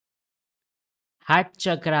Heart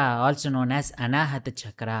chakra, also known as Anahata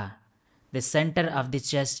chakra. The center of the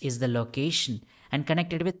chest is the location and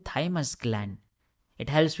connected with thymus gland. It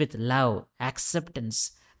helps with love,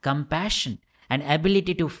 acceptance, compassion, and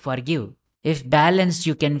ability to forgive. If balanced,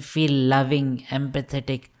 you can feel loving,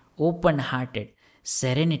 empathetic, open hearted,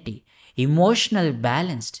 serenity, emotional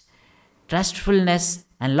balanced, trustfulness,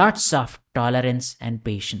 and lots of tolerance and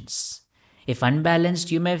patience. If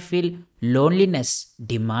unbalanced, you may feel loneliness,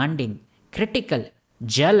 demanding, critical,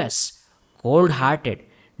 jealous, cold hearted,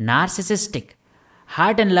 narcissistic,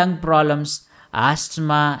 heart and lung problems,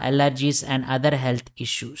 asthma, allergies, and other health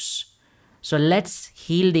issues. So let's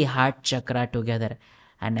heal the heart chakra together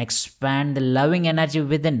and expand the loving energy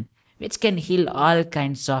within, which can heal all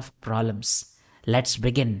kinds of problems. Let's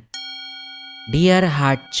begin. Dear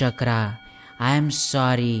heart chakra, I am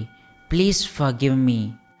sorry. Please forgive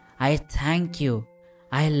me. I thank you.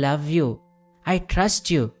 I love you. I trust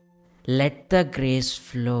you. Let the grace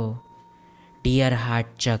flow. Dear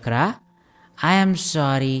heart chakra, I am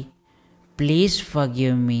sorry. Please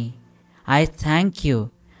forgive me. I thank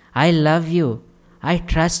you. I love you. I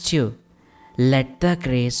trust you. Let the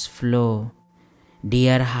grace flow.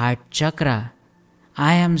 Dear heart chakra,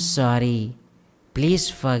 I am sorry. Please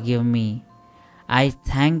forgive me. I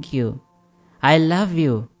thank you. I love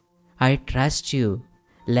you. I trust you.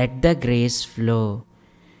 Let the grace flow.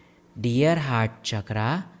 Dear heart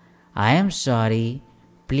chakra, I am sorry.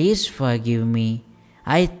 Please forgive me.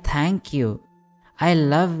 I thank you. I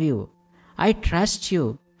love you. I trust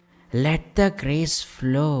you. Let the grace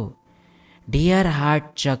flow. Dear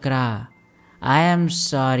heart chakra, I am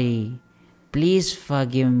sorry. Please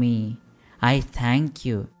forgive me. I thank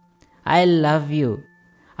you. I love you.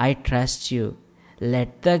 I trust you.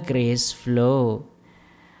 Let the grace flow.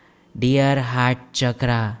 Dear heart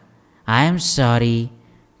chakra, I am sorry.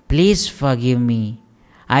 Please forgive me.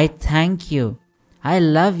 I thank you. I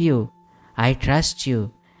love you. I trust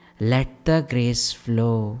you. Let the grace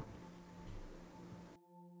flow.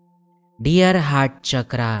 Dear heart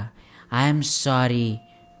chakra, I am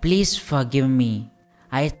sorry. Please forgive me.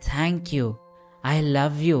 I thank you. I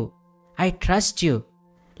love you. I trust you.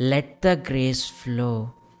 Let the grace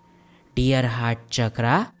flow. Dear heart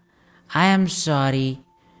chakra, I am sorry.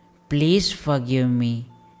 Please forgive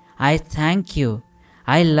me. I thank you.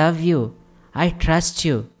 I love you. I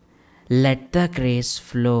trust you. Let the grace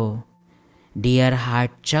flow. Dear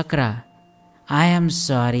heart chakra, I am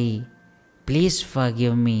sorry. Please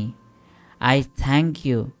forgive me. I thank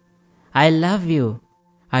you. I love you.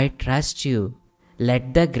 I trust you.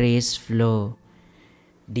 Let the grace flow.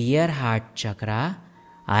 Dear heart chakra,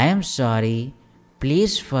 I am sorry.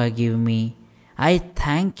 Please forgive me. I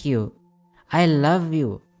thank you. I love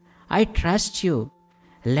you. I trust you.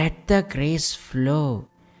 Let the grace flow.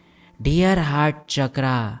 Dear heart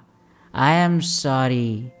chakra, I am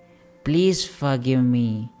sorry. Please forgive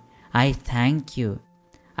me. I thank you.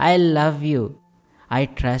 I love you. I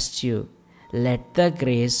trust you. Let the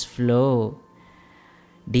grace flow.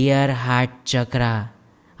 Dear heart chakra,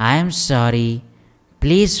 I am sorry.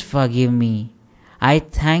 Please forgive me. I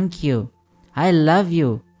thank you. I love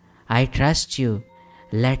you. I trust you.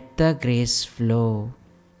 Let the grace flow.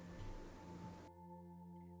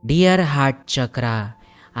 Dear heart chakra,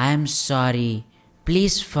 I am sorry.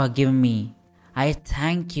 Please forgive me. I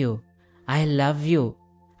thank you. I love you.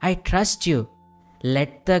 I trust you.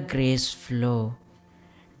 Let the grace flow.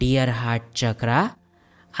 Dear heart chakra,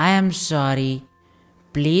 I am sorry.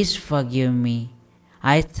 Please forgive me.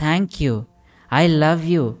 I thank you. I love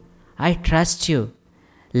you. I trust you.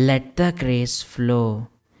 Let the grace flow.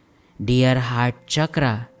 Dear heart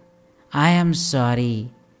chakra, I am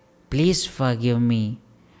sorry. Please forgive me.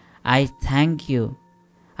 I thank you.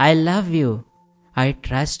 I love you. I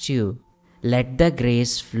trust you. Let the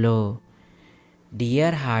grace flow.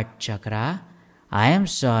 Dear heart chakra, I am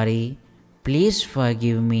sorry. Please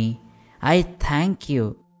forgive me. I thank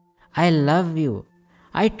you. I love you.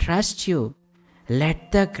 I trust you.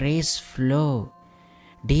 Let the grace flow.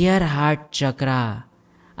 Dear heart chakra,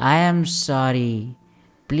 I am sorry.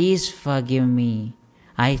 Please forgive me.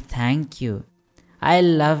 I thank you. I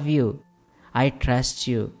love you. I trust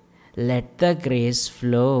you. Let the grace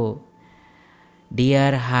flow.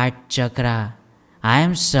 Dear heart chakra, I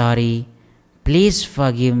am sorry. Please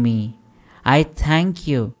forgive me. I thank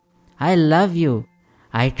you. I love you.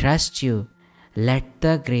 I trust you. Let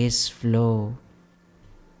the grace flow.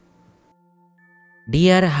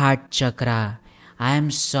 Dear heart chakra, I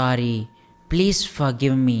am sorry. Please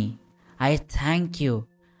forgive me. I thank you.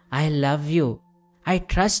 I love you. I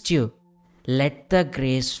trust you. Let the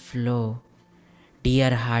grace flow.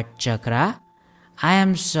 Dear heart chakra, I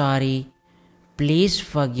am sorry. Please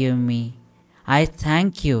forgive me. I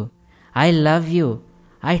thank you. I love you.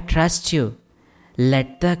 I trust you.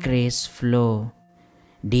 Let the grace flow.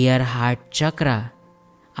 Dear heart chakra,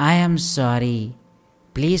 I am sorry.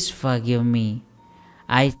 Please forgive me.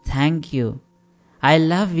 I thank you. I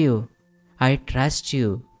love you. I trust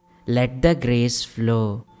you. Let the grace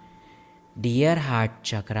flow. Dear heart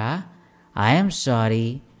chakra, I am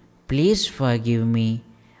sorry. Please forgive me.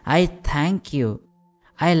 I thank you.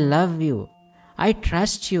 I love you. I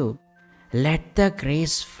trust you. Let the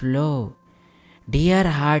grace flow. Dear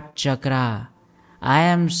heart chakra, I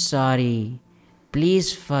am sorry.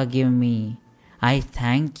 Please forgive me. I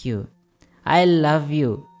thank you. I love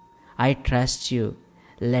you. I trust you.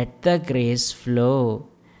 Let the grace flow.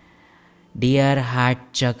 Dear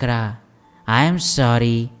heart chakra, I am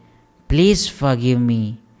sorry. Please forgive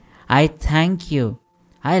me. I thank you.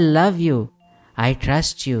 I love you. I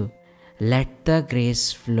trust you. Let the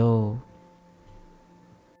grace flow.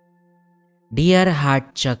 Dear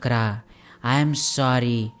heart chakra, I am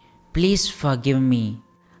sorry. Please forgive me.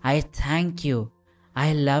 I thank you.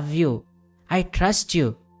 I love you. I trust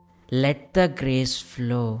you. Let the grace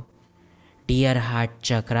flow. Dear heart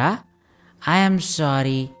chakra, I am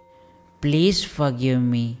sorry. Please forgive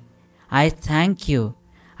me. I thank you.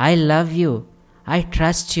 I love you. I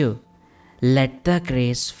trust you. Let the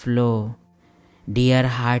grace flow. Dear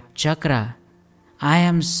heart chakra, I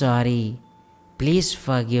am sorry. Please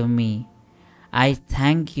forgive me. I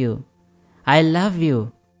thank you. I love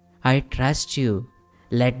you. I trust you.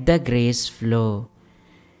 Let the grace flow.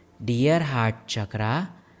 Dear heart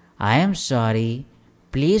chakra, I am sorry.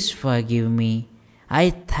 Please forgive me.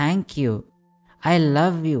 I thank you. I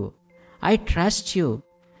love you. I trust you.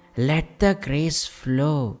 Let the grace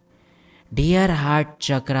flow. Dear heart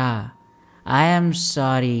chakra, I am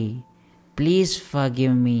sorry. Please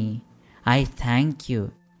forgive me. I thank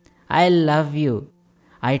you. I love you.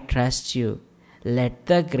 I trust you. Let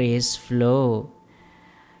the grace flow.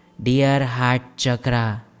 Dear heart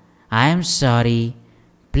chakra, I am sorry.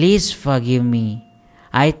 Please forgive me.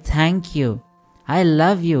 I thank you. I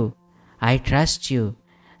love you. I trust you.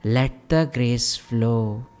 Let the grace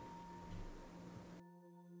flow.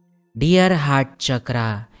 Dear heart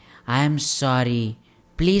chakra, I am sorry.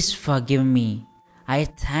 Please forgive me. I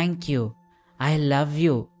thank you. I love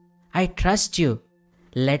you. I trust you.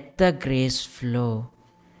 Let the grace flow.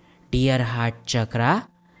 Dear heart chakra,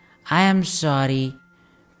 I am sorry.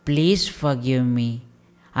 Please forgive me.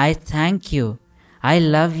 I thank you. I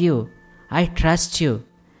love you. I trust you.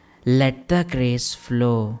 Let the grace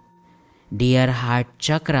flow. Dear heart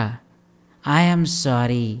chakra, I am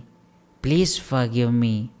sorry. Please forgive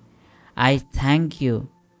me. I thank you.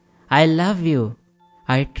 I love you.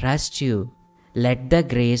 I trust you. Let the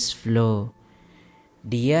grace flow.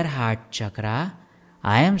 Dear heart chakra,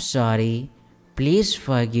 I am sorry. Please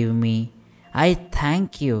forgive me. I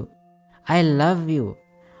thank you. I love you.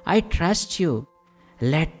 I trust you.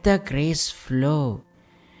 Let the grace flow.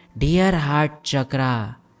 Dear heart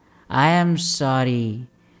chakra, I am sorry.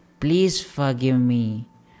 Please forgive me.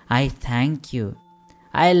 I thank you.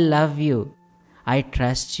 I love you. I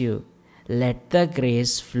trust you. Let the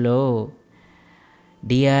grace flow.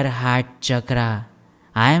 Dear heart chakra,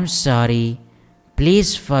 I am sorry.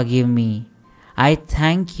 Please forgive me. I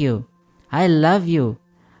thank you. I love you.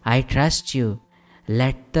 I trust you.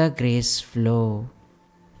 Let the grace flow.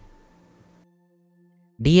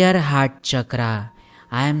 Dear heart chakra,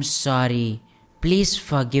 I am sorry. Please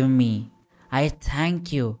forgive me. I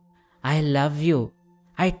thank you. I love you.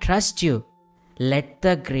 I trust you. Let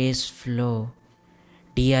the grace flow.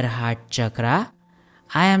 Dear heart chakra,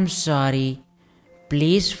 I am sorry.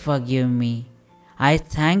 Please forgive me. I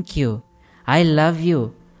thank you. I love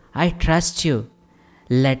you. I trust you.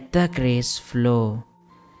 Let the grace flow.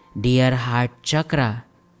 Dear heart chakra,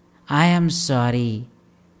 I am sorry.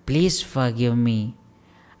 Please forgive me.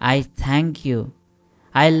 I thank you.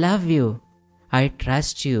 I love you. I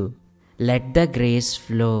trust you. Let the grace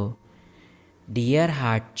flow. Dear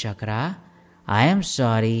heart chakra, I am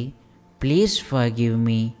sorry. Please forgive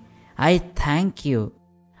me. I thank you.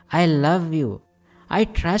 I love you. I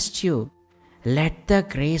trust you. Let the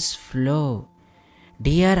grace flow.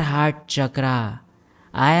 Dear heart chakra,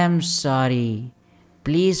 I am sorry.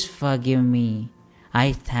 Please forgive me.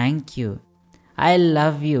 I thank you. I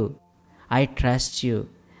love you. I trust you.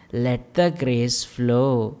 Let the grace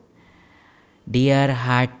flow. Dear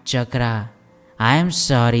heart chakra, I am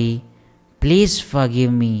sorry. Please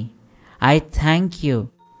forgive me. I thank you.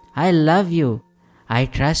 I love you. I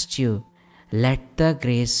trust you. Let the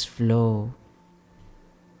grace flow.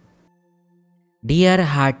 Dear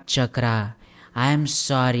heart chakra, I am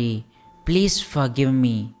sorry. Please forgive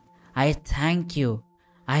me. I thank you.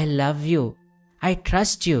 I love you. I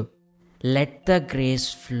trust you. Let the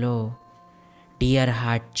grace flow. Dear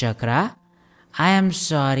heart chakra, I am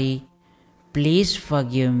sorry. Please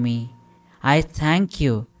forgive me. I thank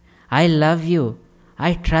you. I love you.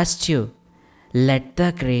 I trust you. Let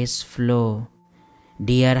the grace flow.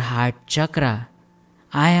 Dear heart chakra,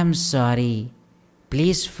 I am sorry.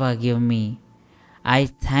 Please forgive me. I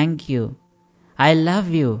thank you. I love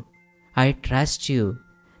you. I trust you.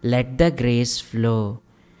 Let the grace flow.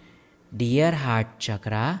 Dear heart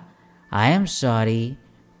chakra, I am sorry.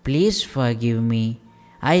 Please forgive me.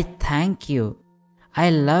 I thank you. I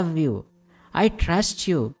love you. I trust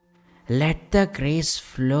you. Let the grace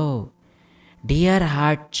flow. Dear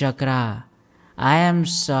heart chakra, I am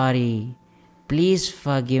sorry. Please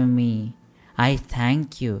forgive me. I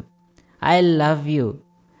thank you. I love you.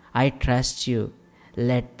 I trust you.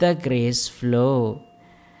 Let the grace flow.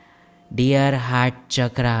 Dear heart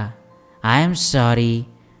chakra, I am sorry.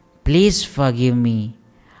 Please forgive me.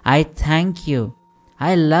 I thank you.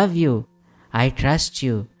 I love you. I trust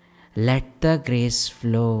you. Let the grace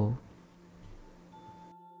flow.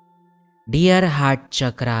 Dear heart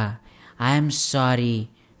chakra, I am sorry.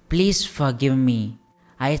 Please forgive me.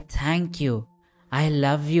 I thank you. I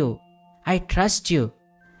love you. I trust you.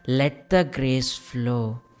 Let the grace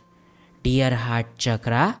flow. Dear heart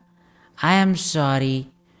chakra, I am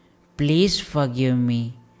sorry. Please forgive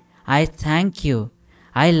me. I thank you.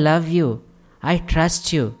 I love you. I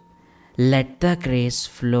trust you. Let the grace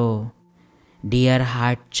flow. Dear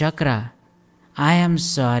heart chakra, I am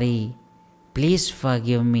sorry. Please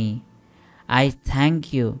forgive me. I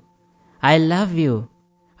thank you. I love you.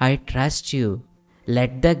 I trust you.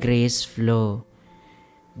 Let the grace flow.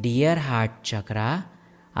 Dear heart chakra,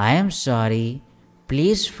 I am sorry.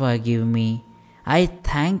 Please forgive me. I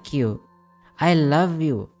thank you. I love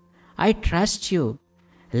you. I trust you.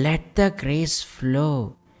 Let the grace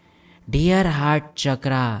flow. Dear heart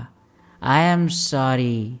chakra, I am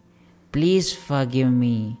sorry. Please forgive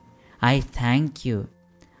me. I thank you.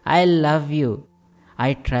 I love you.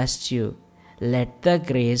 I trust you. Let the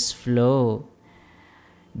grace flow.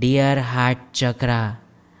 Dear heart chakra,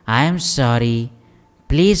 I am sorry.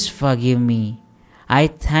 Please forgive me. I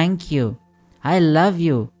thank you. I love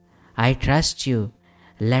you. I trust you.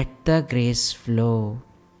 Let the grace flow.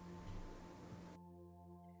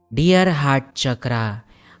 Dear heart chakra,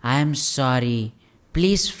 I am sorry.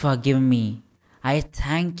 Please forgive me. I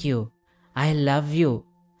thank you. I love you.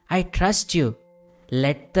 I trust you.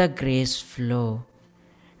 Let the grace flow.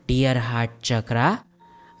 Dear heart chakra,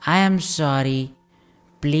 I am sorry.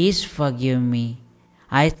 Please forgive me.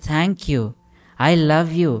 I thank you. I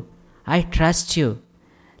love you. I trust you.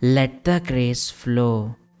 Let the grace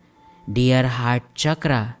flow. Dear heart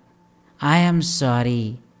chakra, I am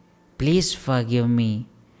sorry. Please forgive me.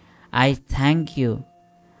 I thank you.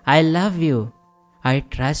 I love you. I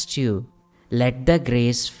trust you. Let the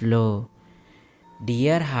grace flow.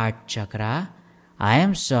 Dear heart chakra, I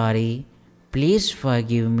am sorry. Please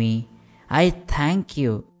forgive me. I thank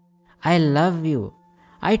you. I love you.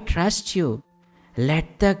 I trust you.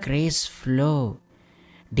 Let the grace flow.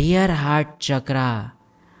 Dear heart chakra,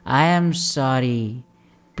 I am sorry.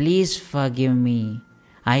 Please forgive me.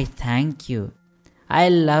 I thank you. I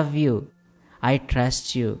love you. I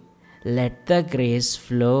trust you. Let the grace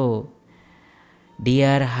flow.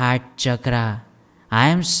 Dear heart chakra, I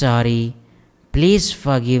am sorry. Please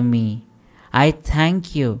forgive me. I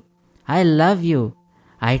thank you. I love you.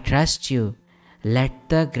 I trust you. Let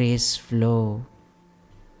the grace flow.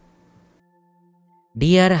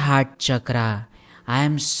 Dear heart chakra, I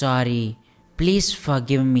am sorry. Please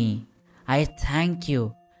forgive me. I thank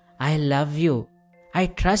you. I love you. I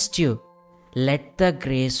trust you. Let the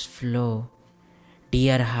grace flow.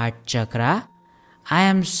 Dear heart chakra, I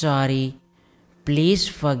am sorry. Please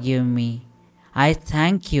forgive me. I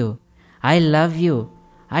thank you. I love you.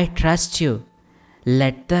 I trust you.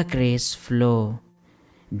 Let the grace flow.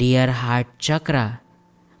 Dear heart chakra,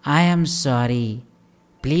 I am sorry.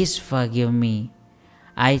 Please forgive me.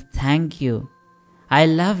 I thank you. I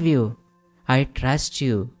love you. I trust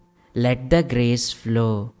you. Let the grace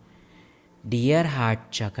flow. Dear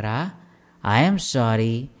heart chakra, I am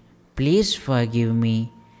sorry. Please forgive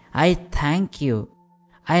me. I thank you.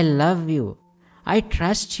 I love you. I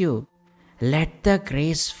trust you. Let the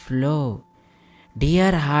grace flow.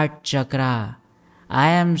 Dear heart chakra, I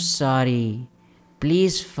am sorry.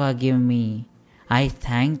 Please forgive me. I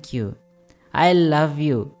thank you. I love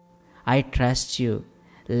you. I trust you.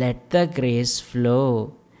 Let the grace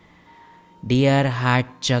flow. Dear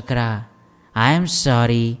heart chakra, I am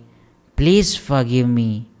sorry. Please forgive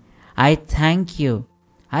me. I thank you.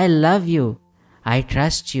 I love you. I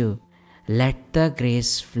trust you. Let the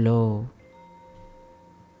grace flow.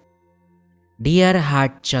 Dear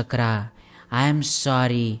Heart Chakra, I am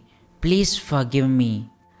sorry. Please forgive me.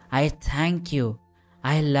 I thank you.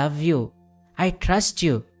 I love you. I trust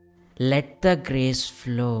you. Let the grace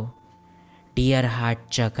flow. Dear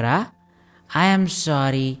Heart Chakra, I am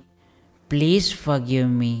sorry. Please forgive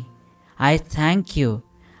me. I thank you.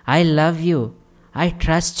 I love you. I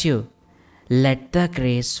trust you. Let the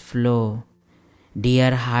grace flow.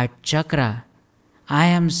 Dear Heart Chakra, I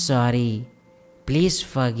am sorry. Please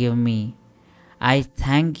forgive me. I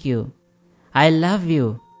thank you. I love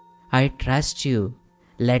you. I trust you.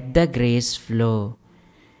 Let the grace flow.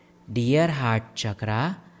 Dear Heart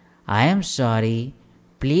Chakra, I am sorry.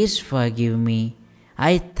 Please forgive me.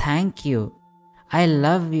 I thank you. I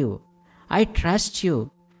love you. I trust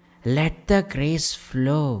you. Let the grace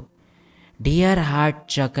flow. Dear Heart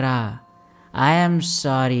Chakra, I am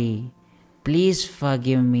sorry. Please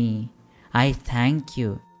forgive me. I thank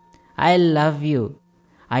you. I love you.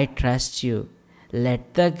 I trust you.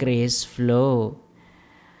 Let the grace flow.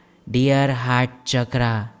 Dear Heart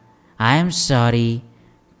Chakra, I am sorry.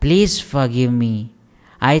 Please forgive me.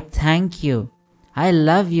 I thank you. I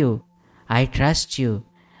love you. I trust you.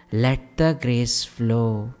 Let the grace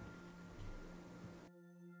flow.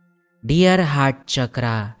 Dear Heart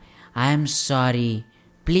Chakra, I am sorry.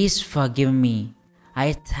 Please forgive me.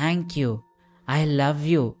 I thank you. I love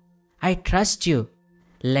you. I trust you.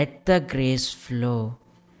 Let the grace flow.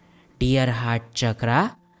 Dear Heart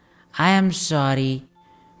Chakra, I am sorry.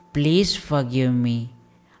 Please forgive me.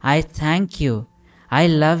 I thank you. I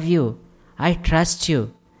love you. I trust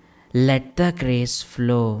you. Let the grace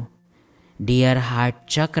flow. Dear Heart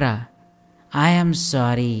Chakra, I am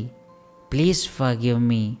sorry. Please forgive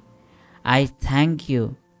me. I thank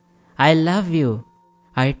you. I love you.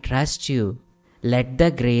 I trust you. Let the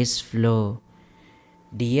grace flow.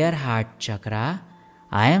 Dear Heart Chakra,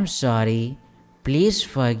 I am sorry. Please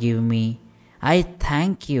forgive me. I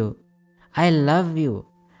thank you. I love you.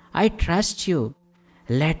 I trust you.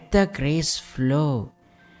 Let the grace flow.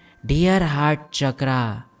 Dear Heart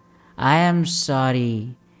Chakra, I am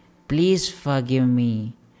sorry. Please forgive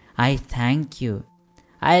me. I thank you.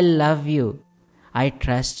 I love you. I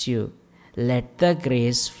trust you. Let the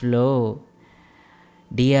grace flow.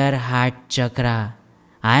 Dear Heart Chakra,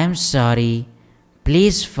 I am sorry.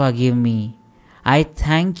 Please forgive me. I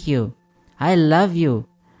thank you. I love you.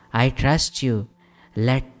 I trust you.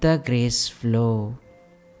 Let the grace flow.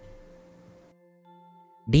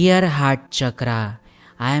 Dear Heart Chakra,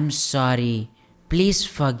 I am sorry. Please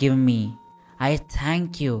forgive me. I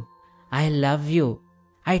thank you. I love you.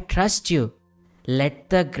 I trust you. Let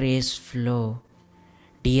the grace flow.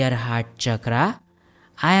 Dear Heart Chakra,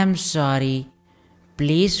 I am sorry.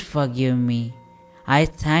 Please forgive me. I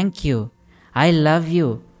thank you. I love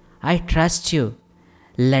you. I trust you.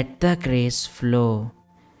 Let the grace flow.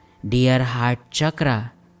 Dear Heart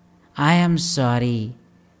Chakra, I am sorry.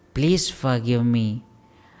 Please forgive me.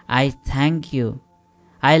 I thank you.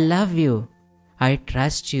 I love you. I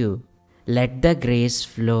trust you. Let the grace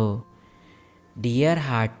flow. Dear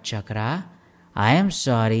Heart Chakra, I am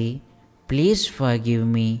sorry. Please forgive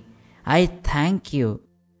me. I thank you.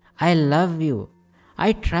 I love you.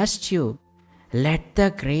 I trust you. Let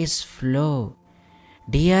the grace flow.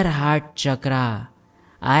 Dear Heart Chakra,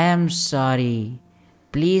 I am sorry.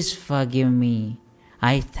 Please forgive me.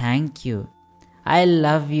 I thank you. I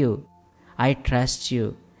love you. I trust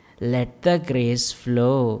you. Let the grace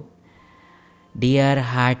flow. Dear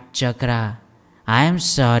Heart Chakra, I am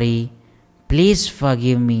sorry. Please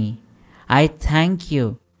forgive me. I thank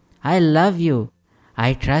you. I love you.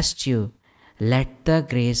 I trust you. Let the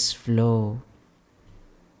grace flow.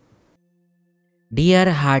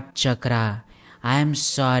 Dear Heart Chakra, I am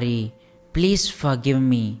sorry. Please forgive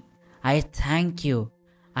me. I thank you.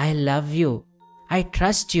 I love you. I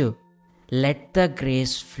trust you. Let the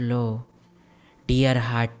grace flow. Dear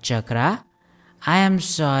Heart Chakra, I am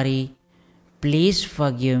sorry. Please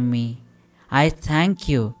forgive me. I thank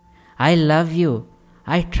you. I love you.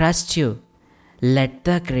 I trust you. Let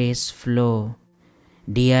the grace flow.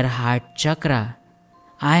 Dear Heart Chakra,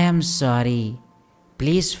 I am sorry.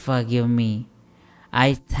 Please forgive me.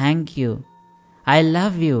 I thank you. I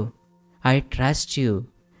love you. I trust you.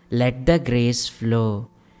 Let the grace flow.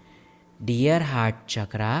 Dear Heart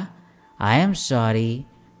Chakra, I am sorry.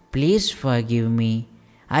 Please forgive me.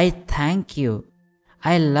 I thank you.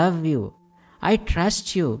 I love you. I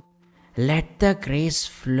trust you. Let the grace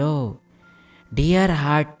flow. Dear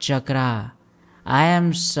Heart Chakra, I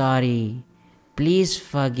am sorry. Please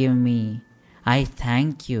forgive me. I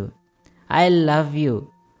thank you. I love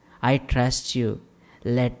you. I trust you.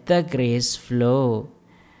 Let the grace flow.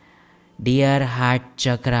 Dear Heart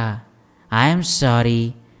Chakra, I am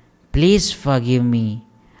sorry. Please forgive me.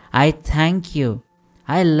 I thank you.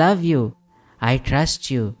 I love you. I trust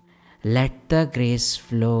you. Let the grace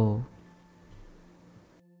flow.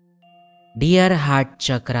 Dear Heart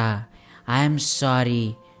Chakra, I am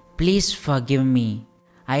sorry. Please forgive me.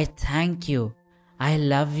 I thank you. I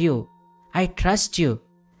love you. I trust you.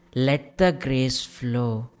 Let the grace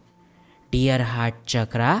flow. Dear Heart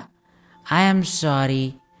Chakra, I am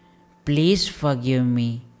sorry. Please forgive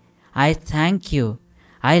me. I thank you.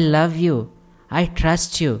 I love you. I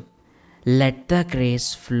trust you. Let the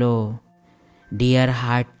grace flow. Dear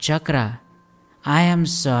Heart Chakra, I am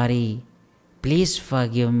sorry. Please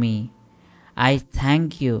forgive me. I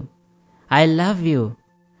thank you. I love you.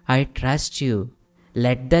 I trust you.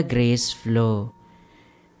 Let the grace flow.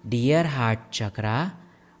 Dear Heart Chakra,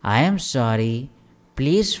 I am sorry.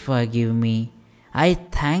 Please forgive me. I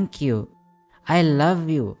thank you. I love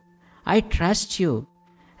you. I trust you.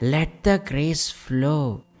 Let the grace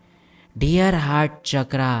flow. Dear Heart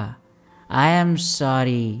Chakra, I am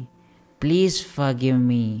sorry. Please forgive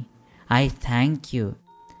me. I thank you.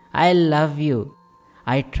 I love you.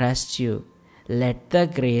 I trust you. Let the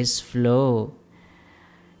grace flow.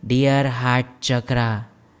 Dear Heart Chakra,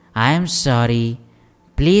 I am sorry.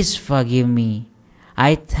 Please forgive me.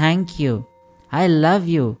 I thank you. I love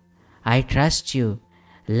you. I trust you.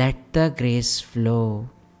 Let the grace flow.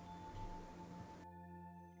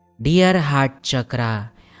 Dear Heart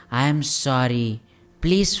Chakra, I am sorry.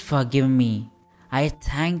 Please forgive me. I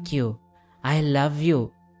thank you. I love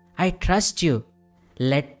you. I trust you.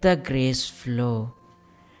 Let the grace flow.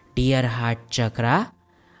 Dear Heart Chakra,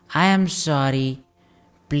 I am sorry.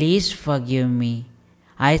 Please forgive me.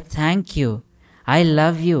 I thank you. I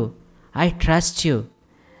love you. I trust you.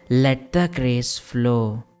 Let the grace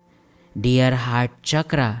flow. Dear Heart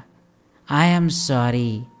Chakra, I am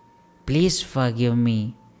sorry. Please forgive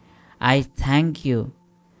me. I thank you.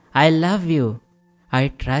 I love you. I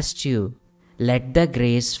trust you. Let the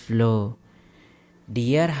grace flow.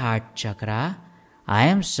 Dear Heart Chakra, I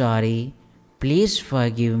am sorry. Please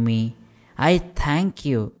forgive me. I thank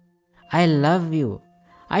you. I love you.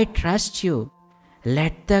 I trust you.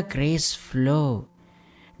 Let the grace flow.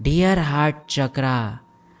 Dear Heart Chakra,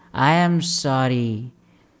 I am sorry.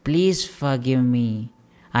 Please forgive me.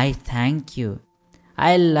 I thank you.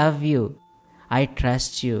 I love you. I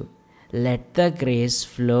trust you. Let the grace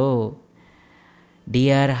flow.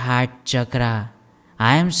 Dear Heart Chakra,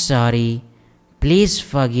 I am sorry. Please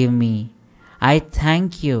forgive me. I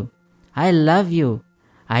thank you. I love you.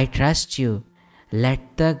 I trust you.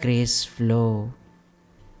 Let the grace flow.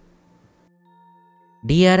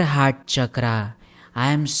 Dear Heart Chakra, I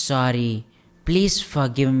am sorry. Please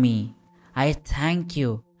forgive me. I thank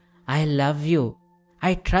you. I love you.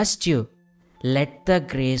 I trust you. Let the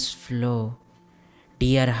grace flow.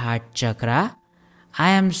 Dear Heart Chakra, I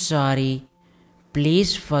am sorry.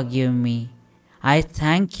 Please forgive me. I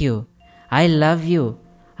thank you. I love you.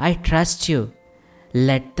 I trust you.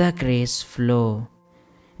 Let the grace flow.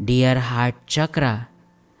 Dear Heart Chakra,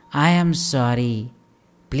 I am sorry.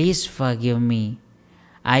 Please forgive me.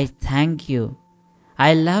 I thank you.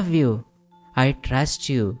 I love you. I trust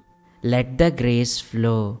you. Let the grace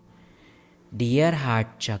flow. Dear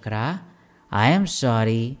Heart Chakra, I am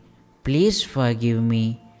sorry. Please forgive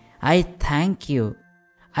me. I thank you.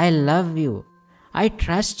 I love you. I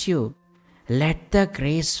trust you. Let the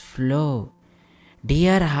grace flow.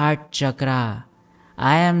 Dear Heart Chakra,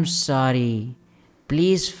 I am sorry.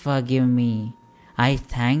 Please forgive me. I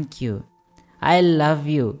thank you. I love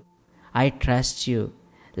you. I trust you.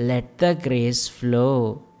 Let the grace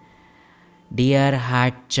flow. Dear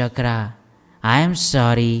Heart Chakra, I am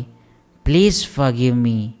sorry. Please forgive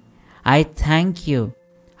me. I thank you.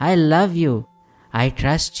 I love you. I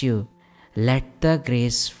trust you. Let the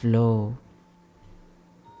grace flow.